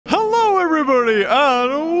everybody,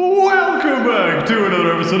 and welcome back to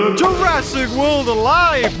another episode of Jurassic World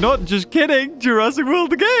Alive. Not just kidding, Jurassic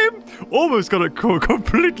World The Game. Almost got it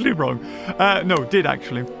completely wrong. No, did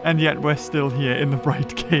actually. And yet we're still here in the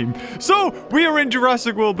right game. So, we are in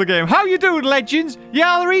Jurassic World The Game. How you doing, legends?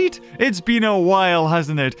 Y'all right? It's been a while,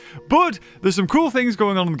 hasn't it? But there's some cool things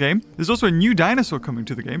going on in the game. There's also a new dinosaur coming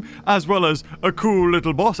to the game, as well as a cool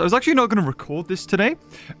little boss. I was actually not going to record this today.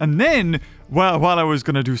 And then, well, while I was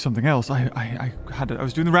going to do something else, I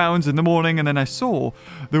was doing the rounds in the morning, and then I saw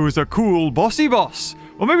there was a cool bossy boss.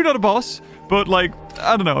 Well, maybe not a boss, but like,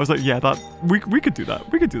 I don't know. I was like, yeah, we could do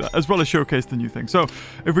that. We could do that, as well as showcase the new thing. So,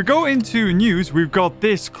 if we go into news, we've got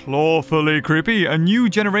this clawfully creepy. A new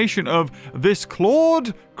generation of this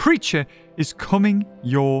clawed creature is coming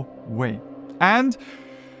your way. And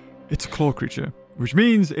it's a claw creature, which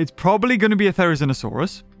means it's probably going to be a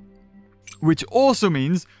Therizinosaurus. Which also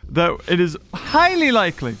means that it is highly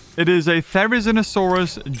likely it is a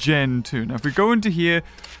Therizinosaurus Gen 2. Now, if we go into here,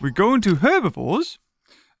 we go into herbivores.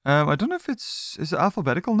 I don't know if is it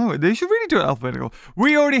alphabetical? No, they should really do it alphabetical.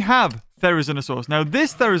 We already have Therizinosaurus. Now,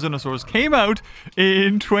 this Therizinosaurus came out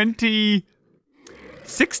in 2016?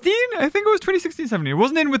 I think it was 2016-17. It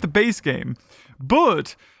wasn't in with the base game.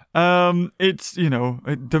 But it's, you know,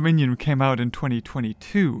 Dominion came out in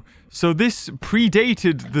 2022. So this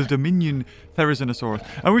predated the Dominion Therizinosaurus.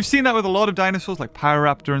 And we've seen that with a lot of dinosaurs like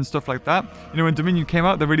Pyroraptor and stuff like that. You know, when Dominion came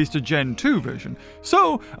out, they released a Gen 2 version.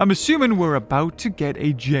 So I'm assuming we're about to get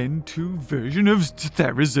a Gen 2 version of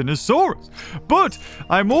Therizinosaurus. But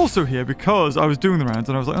I'm also here because I was doing the rounds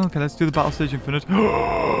and I was like, oh, okay, let's do the Battle Stage Infinite.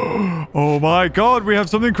 Oh my god, we have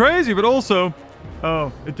something crazy, but also...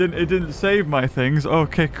 Oh, it didn't save my things.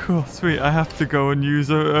 Okay, cool, sweet. I have to go and use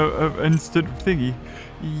a instant thingy.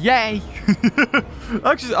 Yay!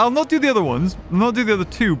 Actually, I'll not do the other ones. I'll not do the other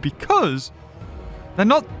two because they're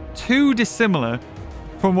not too dissimilar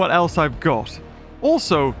from what else I've got.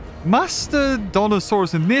 Also, Master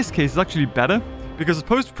Donosaurus in this case is actually better because as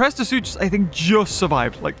opposed to Prestosuchus, I think just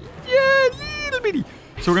survived. Like, yeah, little bitty.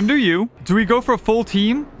 So we're gonna do you. Do we go for a full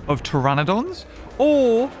team of Pteranodons?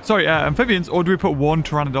 Or, sorry, amphibians, or do we put one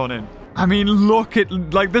Pteranodon in? I mean, look at,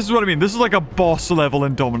 like, this is what I mean. This is like a boss level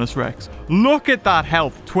Indominus Rex. Look at that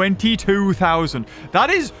health, 22,000.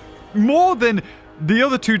 That is more than the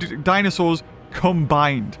other two dinosaurs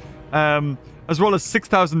combined. As well as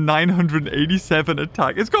 6,987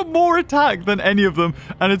 attack. It's got more attack than any of them,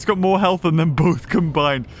 and it's got more health than them both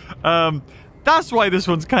combined. That's why this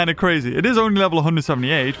one's kind of crazy. It is only level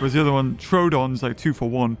 178, whereas the other one, Troodon's like 2 for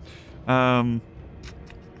 1.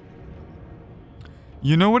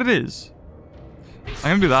 You know what it is?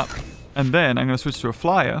 I'm going to do that. And then I'm going to switch to a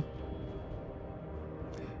flyer.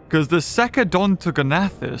 Because the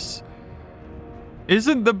Secadontogonathus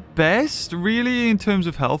isn't the best, really, in terms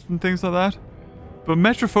of health and things like that. But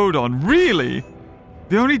Metrophodon, really,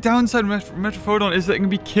 the only downside of Metrophodon is that it can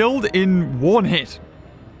be killed in one hit.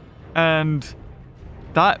 And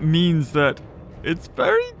that means that it's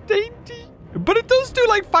very dainty. But it does do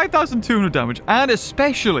like 5,200 damage. And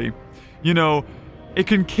especially, you know... It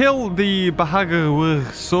can kill the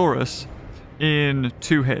Bahagasaurus in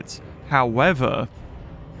 2 hits. However...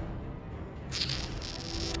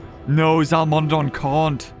 No, Zalmonodon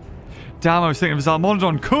can't. Damn, I was thinking if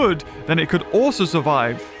Zalmonodon could, then it could also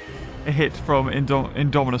survive a hit from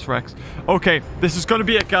Indominus Rex. Okay, this is gonna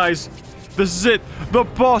be it, guys. This is it. The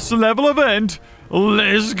boss level event.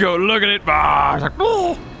 Let's go. Look at it.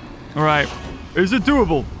 Alright. Is it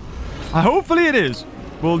doable? Hopefully it is.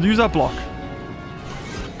 We'll use our block.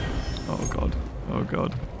 Oh god. Oh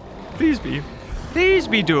god. Please be. Please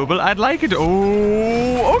be doable. I'd like it.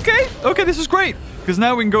 Oh, okay. Okay, this is great. Because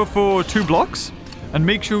now we can go for 2 blocks and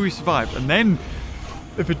make sure we survive. And then,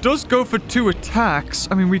 if it does go for 2 attacks,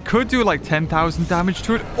 I mean, we could do like 10,000 damage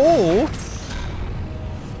to it. Or,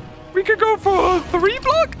 we could go for a 3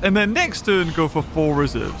 block and then next turn go for 4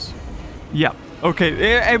 reserves. Yeah.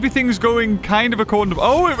 Okay, everything's going kind of according to...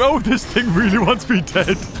 Oh, this thing really wants me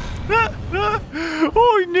dead.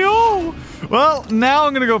 Oh no! Well, now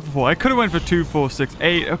I'm gonna go for 4. I could have went for 2, 4, 6,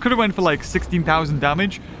 8. I could have went for like 16,000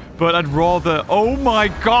 damage, but I'd rather... Oh my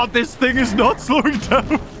god, this thing is not slowing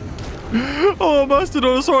down! Oh,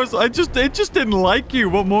 Mastodontosaurus, it just didn't like you.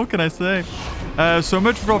 What more can I say? So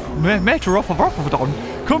Meteorophodon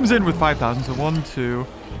comes in with 5,000. So 1, 2.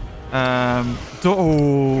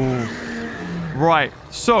 Oh, right.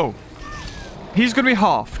 So he's gonna be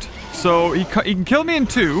halved. So he can kill me in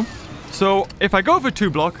 2. So if I go for 2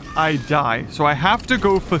 block, I die. So I have to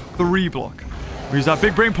go for 3 block. Use that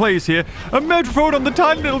big brain plays here. A Metrophodon, the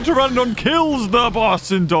tiny little Pteranodon, kills the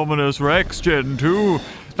boss Indominus Rex Gen 2.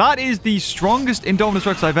 That is the strongest Indominus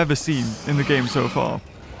Rex I've ever seen in the game so far.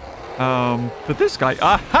 But this guy...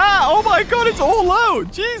 Aha! Oh my god, it's all out!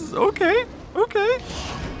 Jeez, okay. Okay.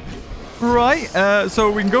 Right, so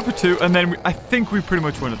we can go for 2, and then I think we pretty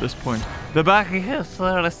much win at this point. The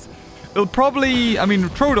Brachiosaurus. It'll probably... I mean,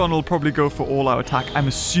 Troodon will probably go for all-out attack. I'm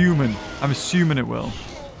assuming it will.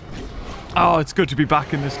 Oh, it's good to be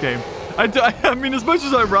back in this game. I mean, as much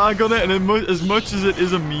as I rag on it, and as much as it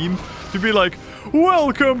is a meme, to be like,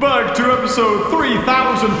 welcome back to episode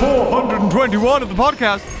 3421 of the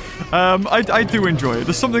podcast. I do enjoy it.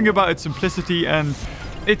 There's something about its simplicity, and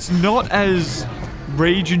it's not as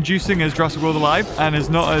rage-inducing as Jurassic World Alive, and is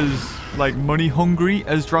not as, like, money-hungry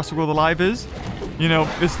as Jurassic World Alive is. You know,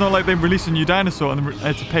 it's not like they release a new dinosaur and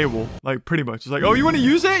it's a paywall. Like, pretty much. It's like, oh, you want to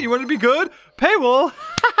use it? You want it to be good? Paywall?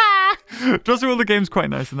 Jurassic World The Game's quite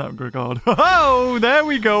nice in that regard. Oh, there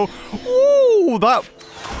we go. Ooh, that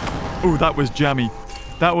was jammy.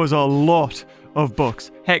 That was a lot of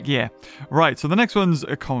books. Heck yeah. Right, so the next one's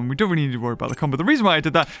a common. We don't really need to worry about the common. But the reason why I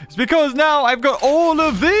did that is because now I've got all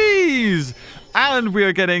of these. And we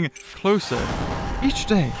are getting closer each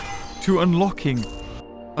day to unlocking...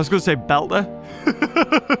 I was going to say Belter.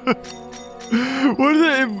 What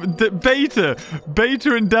is it? Beta.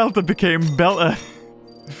 Beta and Delta became Belter.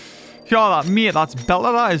 Yeah, that mate, that's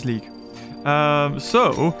Belter, that is league.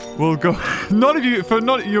 So we'll go.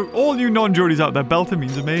 All you non-Geordies out there, Belter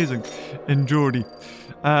means amazing in Geordie.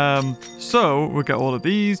 So we'll get all of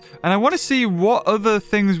these, and I want to see what other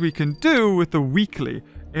things we can do with the weekly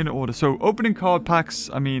in order. So opening card packs.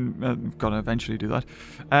 I mean, we've got to eventually do that.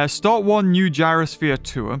 Start 1 new Gyrosphere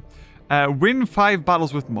tour. Win 5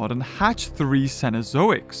 battles with mod and hatch 3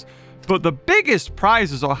 Cenozoics. But the biggest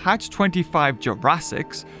prizes are hatch 25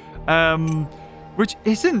 Jurassics, which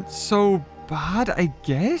isn't so bad, I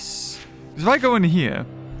guess. Because if I go in here,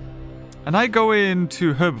 and I go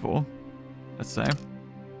into Herbivore, let's say,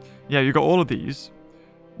 yeah, you got all of these.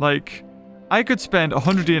 Like, I could spend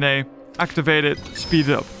 100 DNA, activate it, speed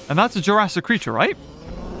it up. And that's a Jurassic creature, right?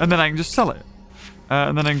 And then I can just sell it.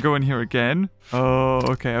 And then I can go in here again. Oh,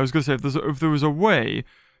 okay. I was going to say, if there was a way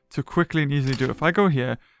to quickly and easily do it. If I go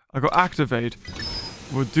here, I go activate.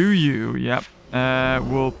 We'll do you. Yep.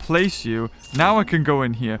 We'll place you. Now I can go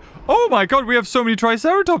in here. Oh my god, we have so many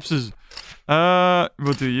Triceratopses.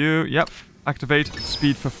 We'll do you. Yep. Activate.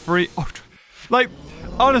 Speed for free. Oh, like,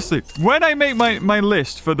 honestly, when I make my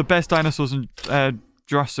list for the best dinosaurs in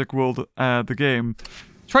Jurassic World, the game,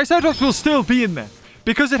 Triceratops will still be in there.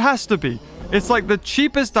 Because it has to be. It's like the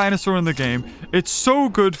cheapest dinosaur in the game. It's so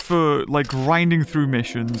good for, like, grinding through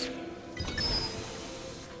missions.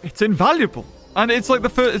 It's invaluable. And it's like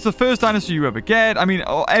it's the first dinosaur you ever get. I mean,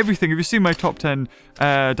 everything. If you've seen my top 10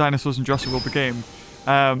 dinosaurs in Jurassic World The Game,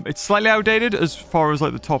 it's slightly outdated as far as,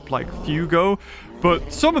 like, the top, like, few go.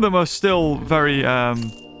 But some of them are still very,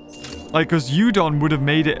 like, because Udon would have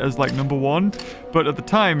made it as, like, number 1. But at the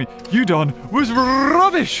time, Udon was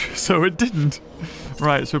rubbish. So it didn't.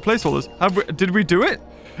 Right, so placeholders. Did we do it?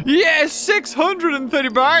 Yes, 630.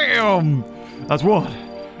 Bam! That's 1.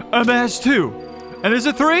 And there's 2. And is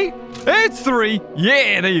it 3? It's 3.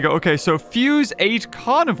 Yeah, there you go. Okay, so Fuse 8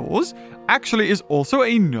 Carnivores actually is also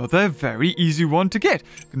another very easy one to get.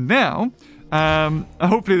 Now,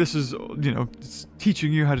 hopefully this is, you know, it's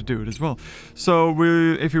teaching you how to do it as well. So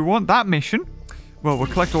if you want that mission, well, we'll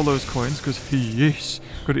collect all those coins because yes,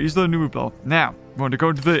 go to Isla Nublar. Now, we want to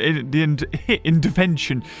go to the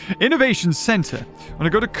Innovation Center. I want to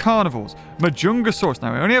go to Carnivores. Majungasaurus.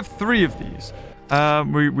 Now, we only have 3 of these.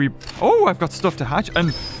 Oh, I've got stuff to hatch. And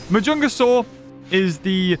Majungasaur is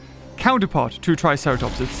the counterpart to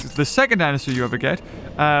Triceratops. It's the second dinosaur you ever get.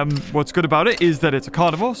 What's good about it is that it's a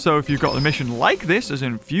carnivore. So if you've got a mission like this, as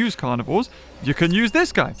in Fuse Carnivores, you can use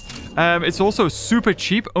this guy. It's also super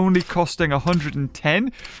cheap, only costing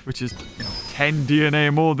 110, which is, you know, 10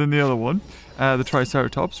 DNA more than the other one. The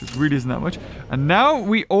Triceratops, which really isn't that much. And now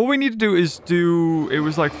all we need to do is it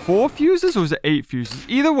was like 4 fuses or was it 8 fuses?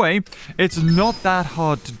 Either way, it's not that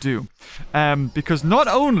hard to do. Because not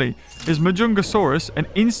only is Majungasaurus an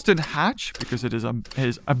instant hatch, because it is a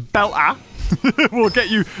belter. We'll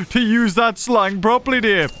get you to use that slang properly,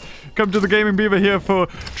 dear. Come to the Gaming Beaver here for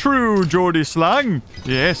true Geordie slang.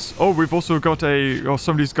 Yes. Oh, we've also got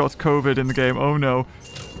somebody's got COVID in the game. Oh no.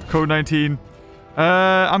 Code 19.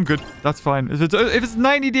 I'm good. That's fine. If it's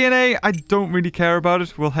 90 DNA, I don't really care about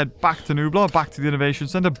it. We'll head back to Nublar, back to the Innovation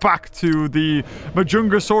Center, back to the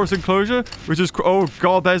Majungasaurus enclosure, which is... Oh,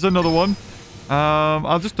 God, there's another one.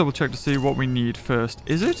 I'll just double check to see what we need first.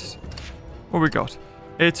 Is it? What we got?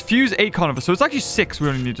 It's Fuse 8 Carnivores, so it's actually 6 we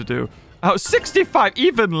only need to do. 65,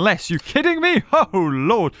 even less. You kidding me? Oh,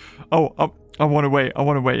 Lord. Oh, I want to wait. I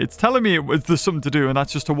want to wait. It's telling me there's something to do, and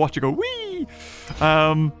that's just to watch it go, whee!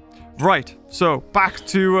 Right. So, back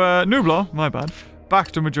to Nublar. My bad.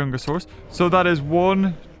 Back to Majungasaurus. So, that is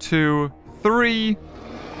 1, 2, 3.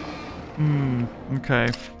 Okay.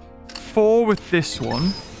 4 with this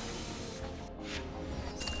one.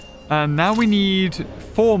 And now we need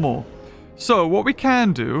 4 more. So, what we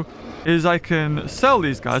can do is I can sell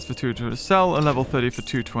these guys for 220, sell a level 30 for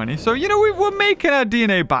 220. So, you know, we're making our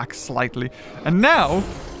DNA back slightly. And now,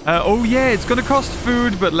 oh yeah, it's going to cost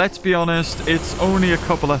food, but let's be honest, it's only a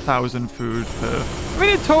couple of thousand food per... I mean,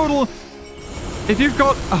 in total, if you've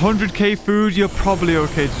got 100k food, you're probably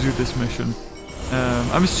okay to do this mission.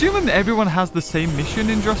 I'm assuming that everyone has the same mission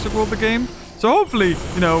in Jurassic World The Game. So hopefully,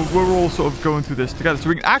 you know, we're all sort of going through this together. So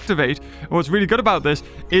we can activate. And what's really good about this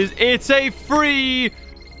is it's a free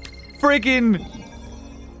friggin'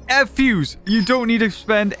 fuse. You don't need to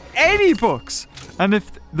spend any bucks. And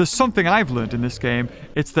if there's something I've learned in this game,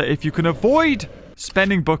 it's that if you can avoid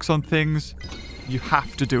spending bucks on things, you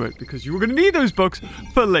have to do it, because you're going to need those bucks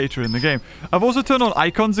for later in the game. I've also turned on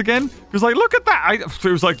icons again, because like, look at that.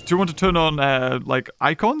 It was like, do you want to turn on like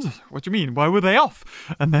icons? What do you mean? Why were they off?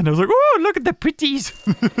 And then I was like, oh, look at the pretties.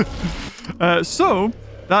 So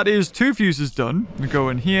that is 2 fuses done. We go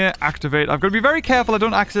in here, activate. I've got to be very careful I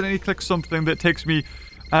don't accidentally click something that takes me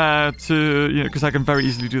to, you know, because I can very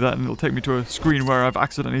easily do that, and it'll take me to a screen where I've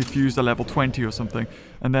accidentally fused a level 20 or something,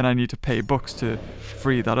 and then I need to pay bucks to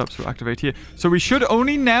free that up. So activate here. So we should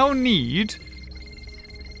only now need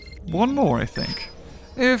 1 more, I think.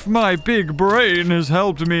 If my big brain has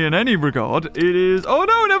helped me in any regard, it is... Oh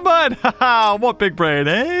no, never mind! Haha, what big brain,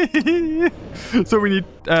 eh? So we need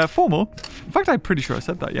 4 more. In fact, I'm pretty sure I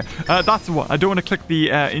said that, yeah. That's what. I don't want to click the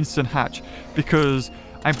instant hatch, because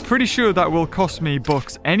I'm pretty sure that will cost me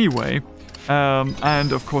bucks anyway.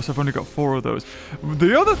 And of course, I've only got 4 of those.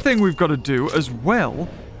 The other thing we've got to do as well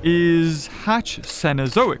is hatch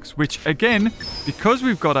Cenozoics, which again, because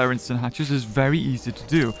we've got our instant hatches, is very easy to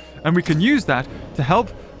do. And we can use that to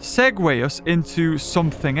help segue us into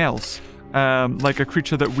something else. Like a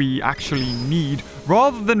creature that we actually need,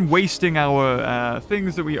 rather than wasting our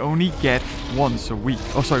things that we only get once a week.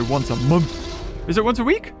 Oh, sorry, once a month. Is it once a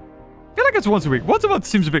week? I feel like it's once a week. Once a month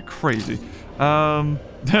seems a bit crazy. But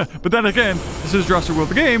then again, this is Jurassic World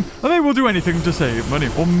The Game, and they will do anything to save money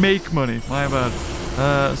or make money. My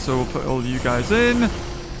bad. So we'll put all you guys in.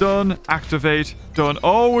 Done. Activate. Done.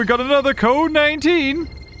 Oh, we got another code 19.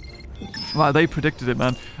 Wow, they predicted it,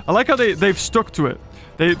 man. I like how they've stuck to it.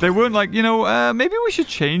 They weren't like, you know, maybe we should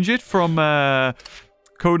change it from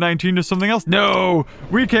code 19 to something else. No,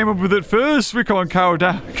 we came up with it first. We can't cow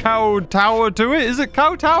tower to it. Is it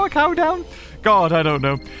cow tower, cow down? God, I don't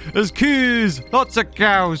know. There's cows, lots of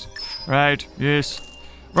cows. Right, yes.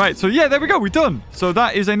 Right, so yeah, there we go. We're done. So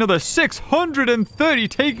that is another 630,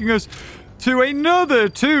 taking us to another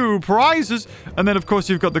 2 prizes. And then, of course,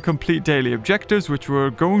 you've got the complete daily objectives, which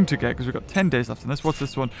we're going to get because we've got 10 days left in this. What's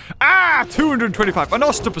this one? Ah, 225. An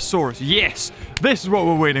Osteoposaurus. Yes, this is what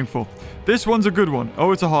we're waiting for. This one's a good one.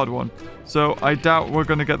 Oh, it's a hard one. So I doubt we're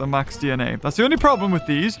going to get the max DNA. That's the only problem with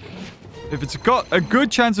these. If it's got a good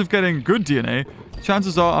chance of getting good DNA,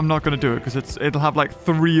 chances are I'm not going to do it because it'll have like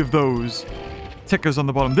 3 of those tickers on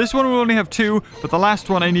the bottom. This one will only have 2, but the last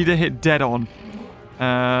one I need to hit dead on.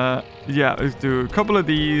 Yeah, let's do a couple of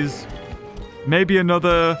these. Maybe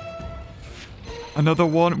another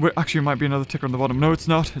one. Actually, it might be another ticker on the bottom. No, it's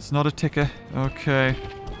not. It's not a ticker. Okay.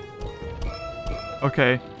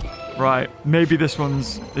 Okay. Right. Maybe this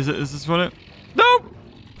one's... Is this one it? Nope!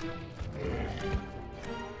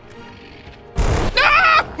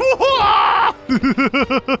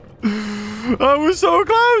 I was so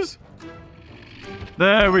close.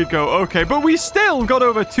 There we go. Okay, but we still got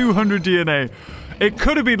over 200 DNA. It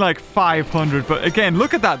could have been like 500, but again,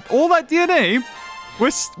 look at that. All that DNA,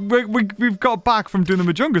 we've got back from doing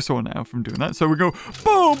the Majungasaur now from doing that. So we go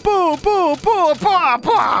boom, boom, boom, boom, bah,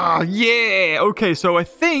 bah. Yeah. Okay, so I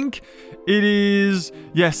think it is,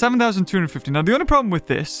 yeah, 7,250. Now, the only problem with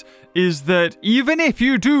this is that even if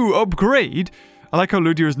you do upgrade... I like how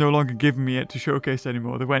Ludia is no longer giving me it to showcase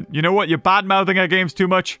anymore. They went, you know what? You're bad-mouthing our games too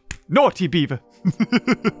much. Naughty beaver.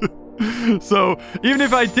 So, even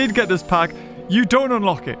if I did get this pack, you don't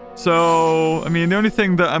unlock it. So, I mean, the only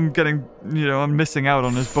thing that I'm getting, you know, I'm missing out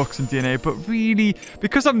on is books and DNA. But really,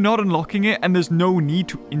 because I'm not unlocking it and there's no need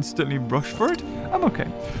to instantly rush for it, I'm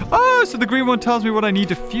okay. Oh, so the green one tells me what I need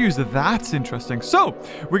to fuse. That's interesting. So,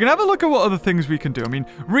 we can have a look at what other things we can do. I mean,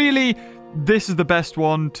 really... This is the best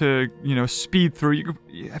one to, you know, speed through.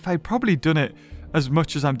 If I'd probably done it as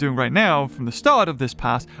much as I'm doing right now from the start of this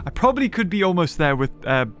pass, I probably could be almost there with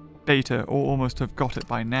beta or almost have got it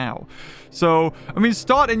by now. So, I mean,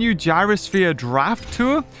 start a new Gyrosphere draft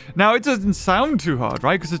tour. Now, it doesn't sound too hard,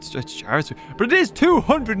 right? Because it's Gyrosphere. But it is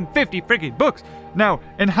 250 freaking bucks. Now,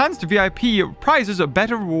 enhanced VIP prizes are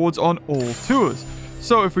better rewards on all tours.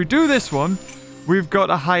 So, if we do this one, we've got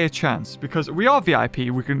a higher chance because we are VIP.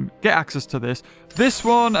 We can get access to this. This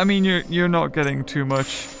one, I mean, you're not getting too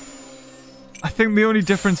much. I think the only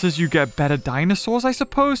difference is you get better dinosaurs, I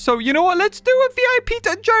suppose. So, you know what? Let's do a VIP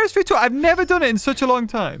Gyrosphere tour. I've never done it in such a long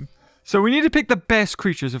time. So, we need to pick the best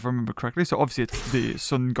creatures, if I remember correctly. So, obviously, it's the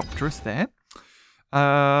Sungopterus there.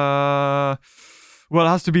 Well, it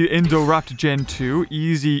has to be Indoraptor Gen 2.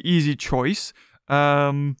 Easy choice.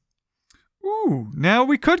 Ooh, now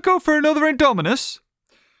we could go for another Indominus.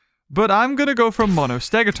 But I'm going to go for a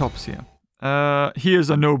Monostegatops here. Here's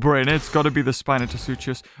a no-brainer. It's got to be the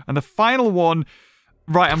Spinotosuchus. And the final one...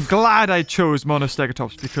 Right, I'm glad I chose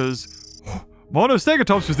Monostegatops because...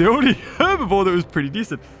 Monostegatops was the only herbivore that was pretty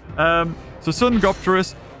decent. So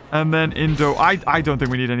Sungopterus and then Indo. I don't think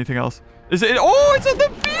we need anything else. Is it? Oh, it's on the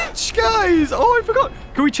beach, guys! Oh, I forgot.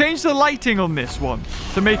 Can we change the lighting on this one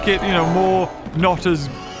to make it, you know, more not as...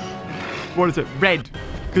 What is it? Red.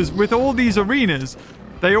 Because with all these arenas...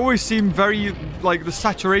 They always seem very, like, the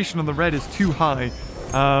saturation on the red is too high.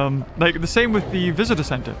 Like, the same with the visitor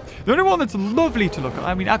center. The only one that's lovely to look at,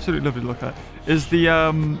 I mean, absolutely lovely to look at, is the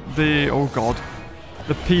oh god,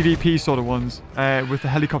 the PvP sort of ones, with the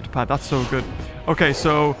helicopter pad. That's so good. Okay,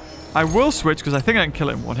 so, I will switch, because I think I can kill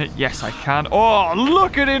it in one hit. Yes, I can. Oh,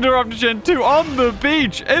 look at Indoraptor Gen 2 on the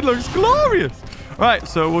beach. It looks glorious. Right,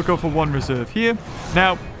 so we'll go for one reserve here.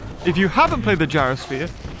 Now, if you haven't played the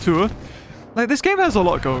Gyrosphere tour, like, this game has a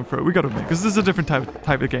lot going for it, we gotta admit, because this is a different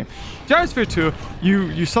type of game. Gyrosphere 2,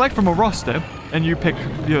 you select from a roster, and you pick,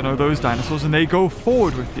 you know, those dinosaurs, and they go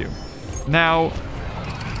forward with you. Now,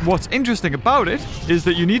 what's interesting about it is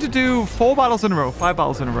that you need to do 4 battles in a row, 5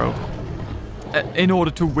 battles in a row, in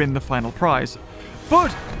order to win the final prize.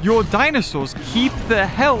 But your dinosaurs keep the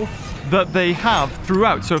health that they have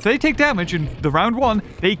throughout. So if they take damage in the round 1,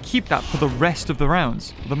 they keep that for the rest of the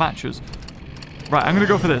rounds, the matches. Right, I'm going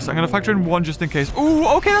to go for this. I'm going to factor in 1 just in case. Ooh,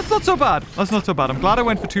 okay, that's not so bad. That's not so bad. I'm glad I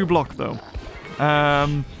went for 2 block, though.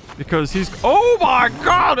 Because he's... Oh, my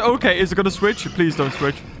God! Okay, is it going to switch? Please don't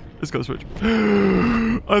switch. It's going to switch.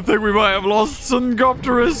 I think we might have lost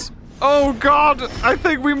Sungopterus. Oh, God! I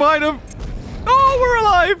think we might have... Oh, we're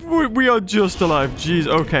alive! We are just alive. Jeez,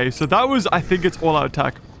 okay. So that was... I think it's all-out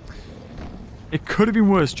attack. It could have been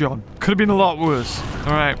worse, John. Could have been a lot worse.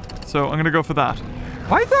 All right, so I'm going to go for that.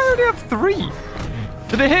 Why did I only have 3?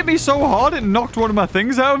 Did it hit me so hard it knocked one of my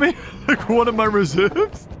things out of me? Like one of my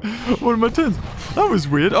reserves? One of my turns. That was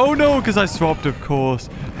weird. Oh no, because I swapped, of course.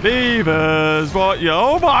 Beavers, what?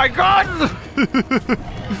 Oh my god!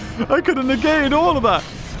 I could have negated all of that.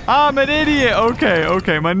 I'm an idiot.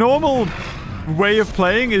 Okay. My normal way of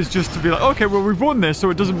playing is just to be like, okay, well, we've won this, so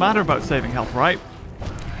it doesn't matter about saving health, right?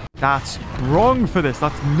 That's wrong for this.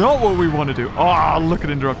 That's not what we want to do. Oh, look at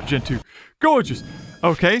Indoraptor Gen 2. Gorgeous.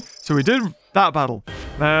 Okay, so we did that battle.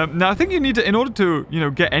 Now, I think you need to, in order to, you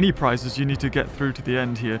know, get any prizes, you need to get through to the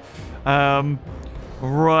end here.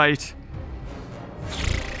 Right.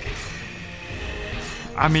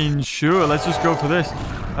 I mean, sure, let's just go for this.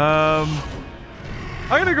 I'm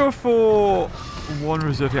going to go for 1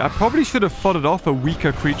 reserve here. I probably should have fought it off a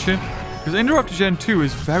weaker creature, because Indoraptor Gen 2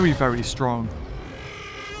 is very, very strong.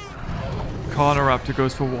 Carnoraptor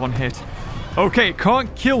goes for 1 hit. Okay,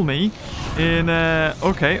 can't kill me in,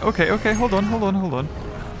 okay, hold on.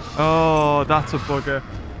 Oh, that's a bugger.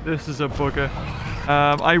 This is a bugger.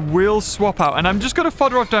 I will swap out, and I'm just going to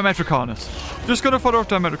fodder off Dimetricanus.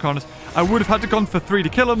 I would have had to gone for 3 to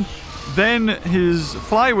kill him, then his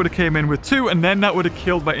fly would have came in with 2, and then that would have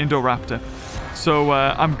killed my Indoraptor. So,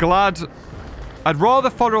 I'm glad... I'd rather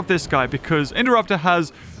fodder off this guy, because Indoraptor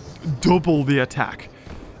has double the attack.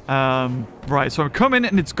 Right, so I'm coming,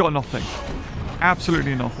 and it's got nothing.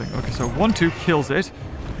 Absolutely nothing. Okay, so 1-2 kills it.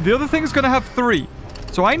 The other thing's going to have 3.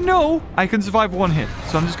 So I know I can survive 1 hit.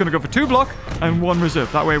 So I'm just going to go for 2 block and 1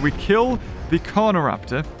 reserve. That way we kill the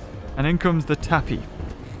Carnoraptor. And in comes the Tappy.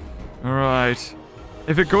 Alright.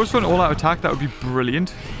 If it goes for an all-out attack, that would be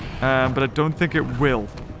brilliant. But I don't think it will.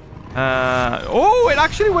 Oh, it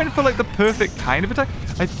actually went for like the perfect kind of attack.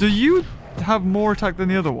 Do you have more attack than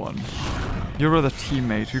the other one? Your other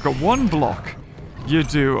teammate. You've got 1 block. You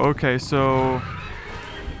do. Okay, so...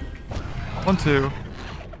 1, 2.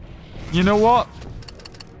 You know what?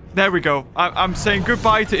 There we go. I'm saying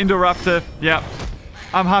goodbye to Indoraptor. Yeah.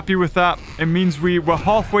 I'm happy with that. It means we're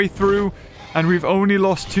halfway through, and we've only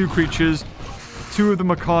lost 2 creatures. 2 of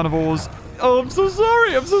them are carnivores. Oh, I'm so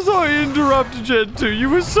sorry. I'm so sorry I interrupted Gen 2. You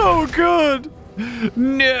were so good.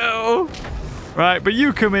 No. Right, but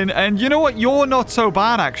you come in, and you know what? You're not so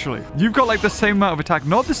bad, actually. You've got, like, the same amount of attack.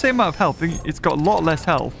 Not the same amount of health. It's got a lot less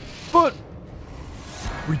health. But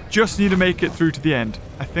we just need to make it through to the end.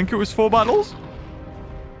 I think it was 4 battles.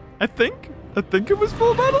 I think it was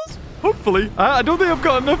 4 battles. Hopefully. I don't think I've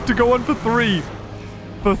got enough to go on for 3.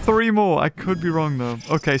 For 3 more. I could be wrong, though.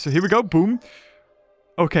 Okay, so here we go. Boom.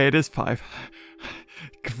 Okay, it is 5.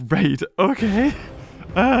 Great. Okay.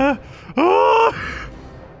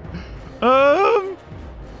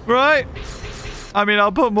 Right. I mean,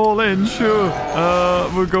 I'll put them all in, sure.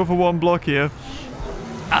 We'll go for 1 block here.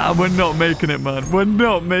 We're not making it, man. We're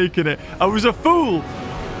not making it. I was a fool.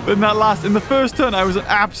 In the first turn, I was an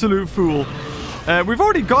absolute fool. We've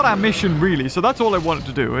already got our mission, really, so that's all I wanted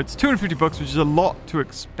to do. It's 250 bucks, which is a lot to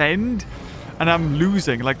expend, and I'm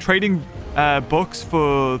losing. Like, trading bucks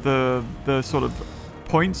for the sort of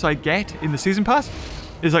points I get in the season pass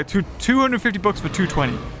is like 250 bucks for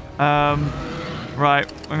 220. Right,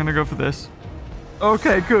 I'm gonna go for this.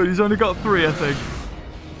 Okay, good. He's only got 3, I think.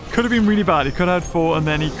 Could have been really bad. He could have had 4, and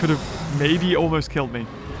then he could have maybe almost killed me.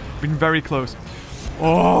 Been very close.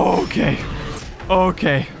 Okay.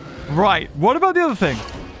 Okay. Right. What about the other thing?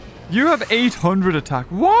 You have 800 attack.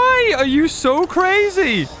 Why are you so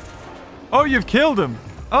crazy? Oh, you've killed him.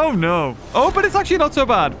 Oh, no. Oh, but it's actually not so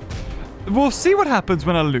bad. We'll see what happens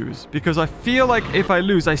when I lose, because I feel like if I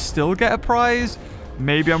lose, I still get a prize.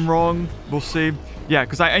 Maybe I'm wrong. We'll see. Yeah,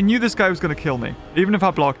 because I knew this guy was going to kill me, even if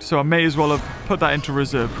I blocked, so I may as well have put that into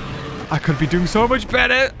reserve. I could be doing so much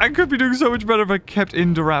better. I could be doing so much better if I kept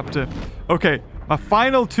Indoraptor. Okay, my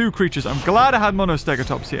final 2 creatures. I'm glad I had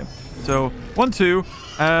Monostegotops here. So, 1, 2,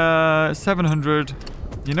 700.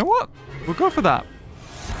 You know what? We'll go for that.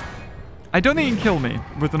 I don't think he can kill me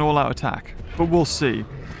with an all-out attack, but we'll see.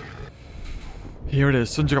 Here it is,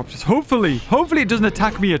 Sunjagoptis. Hopefully it doesn't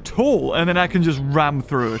attack me at all, and then I can just ram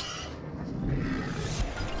through it.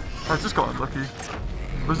 I just got unlucky.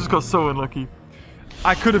 I just got so unlucky.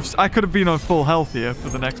 I could have been on full health here for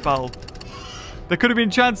the next battle. There could have been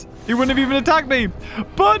a chance he wouldn't have even attacked me.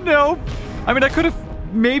 But no. I mean, I could have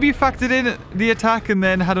maybe factored in the attack and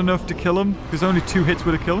then had enough to kill him, because only 2 hits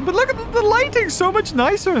would have killed him. But look at the lighting's so much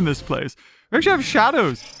nicer in this place. We actually have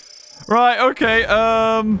shadows. Right, okay.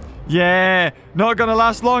 Yeah. Not gonna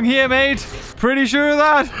last long here, mate. Pretty sure of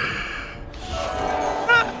that.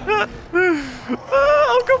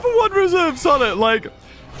 I'll go for 1 reserve solid. Like,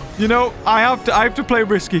 you know, I have to play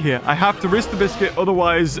risky here. I have to risk the biscuit,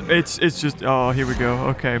 otherwise it's just... Oh, here we go.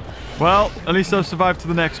 Okay. Well, at least I'll survive to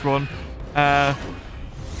the next one.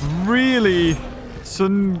 Really,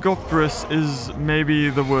 Sungopterus is maybe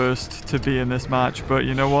the worst to be in this match, but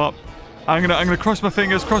you know what? I'm gonna cross my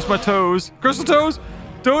fingers, cross my toes. Cross the toes!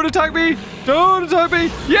 Don't attack me! Don't attack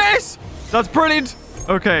me! Yes! That's brilliant!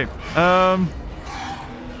 Okay. I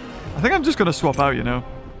think I'm just gonna swap out, you know.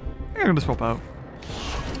 I think I'm gonna swap out.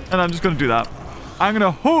 And I'm just gonna do that. I'm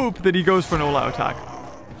gonna hope that he goes for an all-out attack.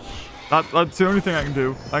 That's the only thing I can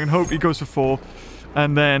do. I can hope he goes for 4.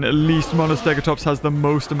 And then at least Monostegotops has the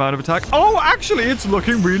most amount of attack. Oh, actually, it's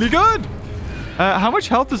looking really good! How much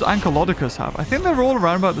health does Ankylodocus have? I think they're all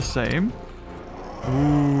around about the same.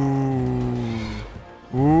 Ooh.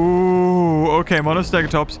 Ooh. Okay,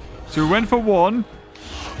 Monostegotops. So we went for 1.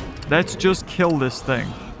 Let's just kill this thing.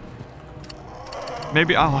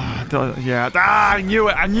 Maybe... Oh, yeah. I knew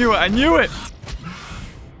it. I knew it. I knew it.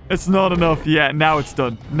 It's not enough. Yeah, now it's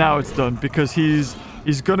done. Now it's done. Because he's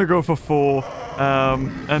going to go for 4.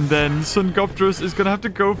 And then Sungopterus is going to have to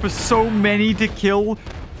go for so many to kill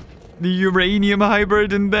the uranium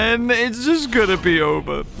hybrid, and then it's just gonna be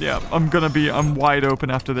over. Yeah, I'm wide open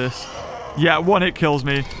after this. Yeah, 1 hit kills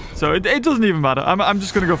me, so it doesn't even matter. I'm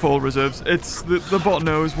just gonna go for all reserves. It's the bot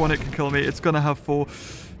knows 1 hit can kill me. It's gonna have 4.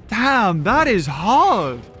 Damn, that is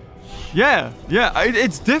hard. Yeah,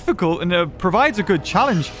 it's difficult, and it provides a good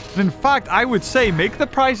challenge. And in fact, I would say make the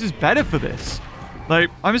prices better for this. Like,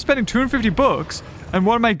 I'm spending 250 bucks, and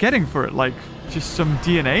what am I getting for it? Like, just some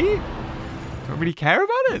DNA? Don't really care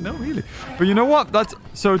about it, no, really. But you know what?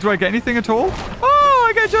 So do I get anything at all? Oh,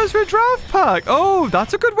 I get just for a draft pack. Oh,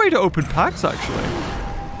 that's a good way to open packs, actually.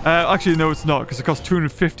 Actually, no, it's not, because it costs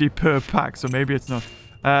 250 per pack, so maybe it's not.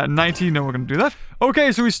 90, no, we're going to do that.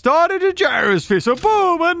 Okay, so we started a gyrosphere, so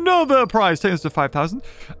boom, another prize, taking us to 5,000.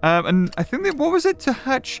 And I think what was it? To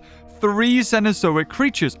hatch 3 Cenozoic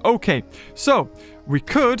creatures. Okay, so we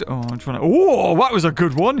could... Oh, I'm trying to... Oh, that was a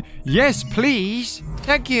good one. Yes, please.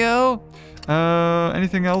 Thank you.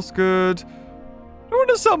 Anything else good? I want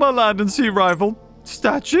to sell my land and sea rival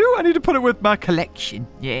statue. I need to put it with my collection.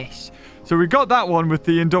 Yes. So we got that one with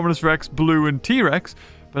the Indominus Rex, Blue, and T-Rex.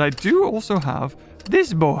 But I do also have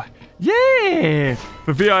this boy. Yeah!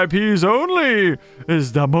 For VIPs only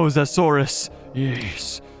is the Mosasaurus.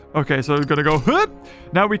 Yes. Okay, so we're going to go... Whoop.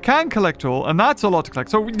 Now we can collect all, and that's a lot to collect.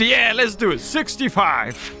 So yeah, let's do it.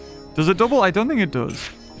 65. Does it double? I don't think it does.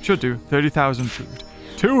 It should do. 30,000 food.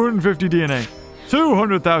 250 DNA.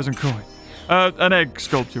 200,000 coin. An egg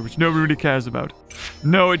sculpture, which nobody really cares about.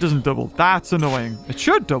 No, it doesn't double. That's annoying. It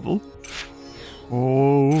should double.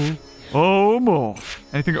 Oh... Oh, more.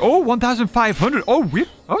 Anything? Oh, 1,500. Oh, that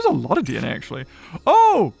was a lot of DNA, actually.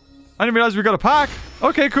 Oh, I didn't realize we got a pack.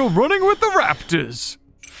 Okay, cool. Running with the raptors.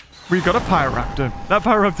 We got a Pyroraptor. That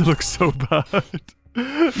Pyroraptor looks so bad.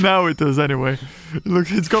 Now it does, anyway.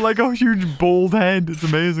 It's got like a huge bald head. It's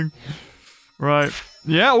amazing. Right.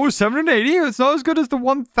 Yeah, oh, 780. It's not as good as the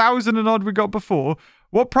 1,000 and odd we got before.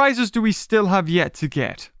 What prizes do we still have yet to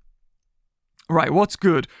get? Right, what's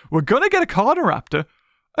good? We're gonna get a Carnoraptor.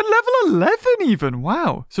 At level 11 even,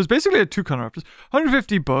 wow. So it's basically a 2 Carnoraptors.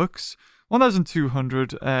 150 bucks,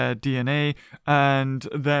 1,200 DNA, and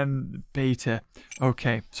then beta.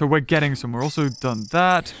 Okay, so we're getting some. We're also done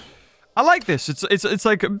that. I like this. It's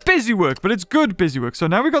like busy work, but it's good busy work. So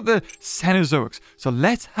now we've got the Cenozoics. So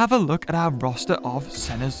let's have a look at our roster of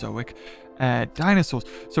Cenozoic dinosaurs.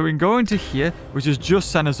 So we can go into here, which is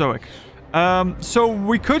just Cenozoic. So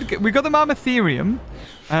we got the Mammotherium.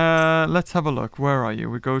 Let's have a look. Where are you?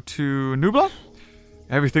 We go to Nublar?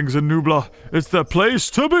 Everything's in Nublar. It's the place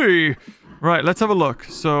to be. Right, let's have a look.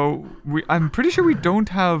 So I'm pretty sure we don't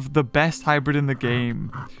have the best hybrid in the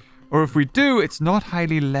game. Or if we do, it's not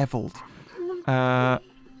highly leveled.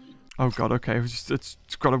 Oh god, okay. It's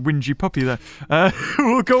got a whingy puppy there.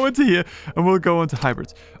 We'll go into here and we'll go into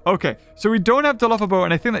hybrids. Okay, so we don't have Dilophosaur,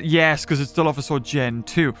 and I think that, yes, because it's Dilophosaur Gen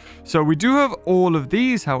 2. So we do have all of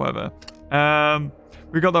these, however.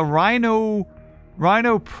 We got the Rhino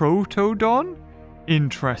Protodon.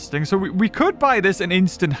 Interesting. So we could buy this and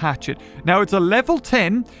instant hatch it. Now it's a level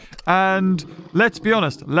 10, and let's be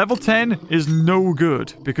honest, level 10 is no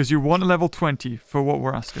good because you want a level 20 for what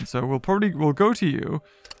we're asking. So we'll go to you.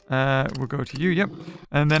 We'll go to you, yep.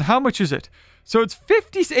 And then how much is it? So it's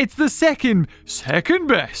 50, it's the second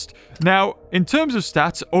best. Now, in terms of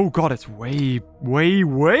stats, oh god, it's way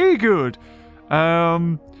good.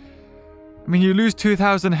 I mean, you lose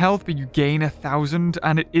 2,000 health, but you gain 1,000,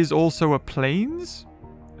 and it is also a plains.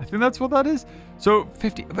 I think that's what that is. So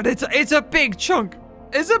 50, but it's a big chunk.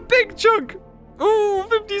 It's a big chunk. Ooh,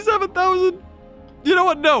 57,000. You know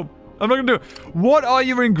what? No, I'm not gonna do it. What are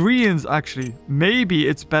your ingredients, actually? Maybe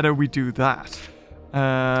it's better we do that.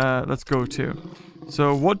 Let's go to.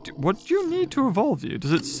 So what do you need to evolve you?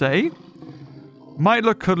 Does it say? Might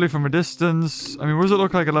look cuddly from a distance. I mean, what does it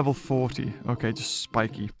look like at level 40? Okay, just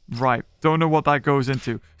spiky. Right. Don't know what that goes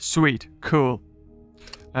into. Sweet. Cool.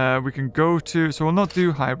 We can go to... So we'll not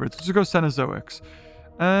do hybrids. Let's just go Cenozoics.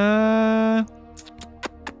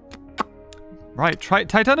 Right.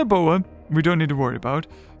 Titanoboa. We don't need to worry about.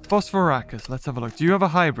 Phosphoracus. Let's have a look. Do you have a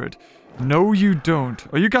hybrid? No, you don't.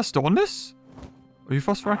 Are you Gastornis? Are you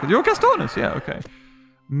Phosphoracus? You're Gastornis. Yeah, okay.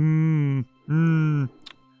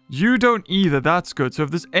 You don't either. That's good. So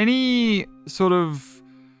if there's any sort of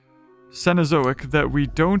Cenozoic that we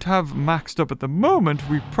don't have maxed up at the moment,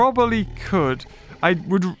 we probably could. I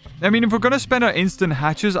mean, if we're going to spend our instant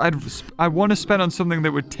hatches, I want to spend on something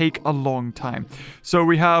that would take a long time. So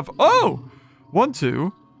we have, 1,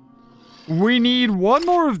 2. We need one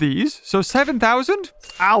more of these. So 7,000.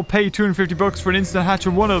 I'll pay 250 bucks for an instant hatch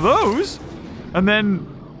of one of those. And then...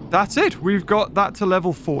 that's it. We've got that to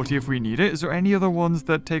level 40 if we need it. Is there any other ones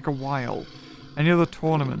that take a while? Any other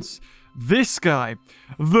tournaments? This guy.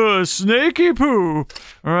 The Snaky Poo.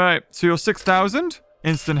 Alright, so you're 6,000.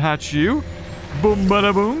 Instant hatch you. Boom,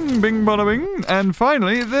 bada boom, bing, bada bing. And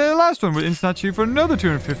finally, the last one will instant hatch you for another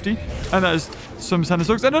 250. And that is some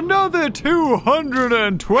Cenozoics and another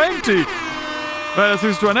 220. Right, let's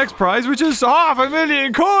move to our next prize, which is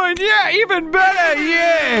 500,000 coin. Yeah, even better.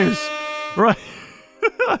 Yes. Right.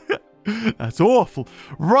 That's awful.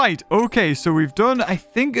 Right, okay, so we've done, I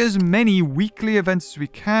think, as many weekly events as we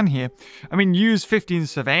can here. I mean, use 15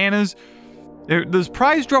 savannas. There's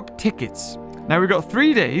prize drop tickets. Now, we've got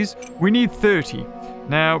 3 days. We need 30.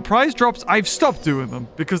 Now, prize drops, I've stopped doing them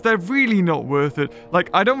because they're really not worth it. Like,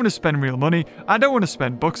 I don't want to spend real money. I don't want to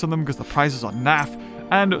spend bucks on them because the prizes are naff.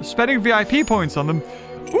 And spending VIP points on them...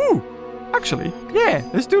 Ooh, actually, yeah,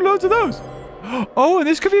 let's do loads of those. Oh, and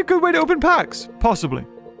this could be a good way to open packs. Possibly.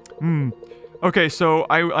 Okay, so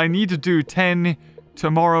I need to do 10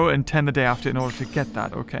 tomorrow and 10 the day after in order to get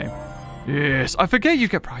that. Okay. Yes, I forget you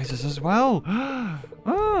get prizes as well.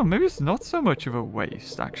 Oh, maybe it's not so much of a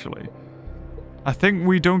waste, actually. I think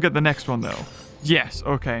we don't get the next one, though. Yes,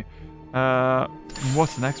 okay.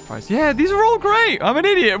 What's the next prize? Yeah, these are all great. I'm an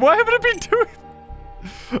idiot. Why haven't I been doing...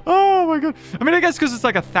 Oh my god. I mean, I guess because it's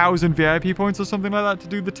like 1,000 VIP points or something like that to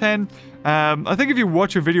do the 10. I think if you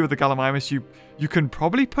watch a video with the Gallimimus, you can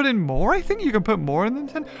probably put in more. I think you can put more in than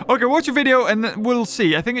 10. Okay, watch a video and then we'll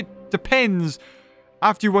see. I think it depends.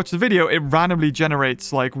 After you watch the video, it randomly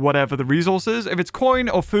generates like whatever the resource is. If it's coin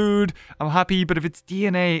or food, I'm happy. But if it's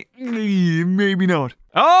DNA, maybe not.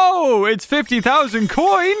 Oh, it's 50,000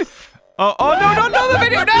 coin. Oh, no, the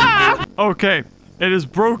video. Nah! Okay, it has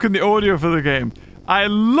broken the audio for the game. I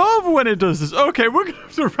love when it does this. Okay, we're going to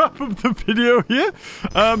have to wrap up the video here.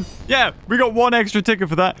 Yeah, we got 1 extra ticket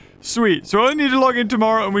for that. Sweet. So I only need to log in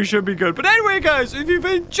tomorrow and we should be good. But anyway, guys, if you've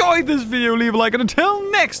enjoyed this video, leave a like. And until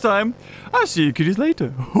next time, I'll see you kiddies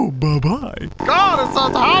later. Oh, bye-bye. God, it's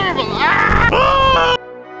so terrible.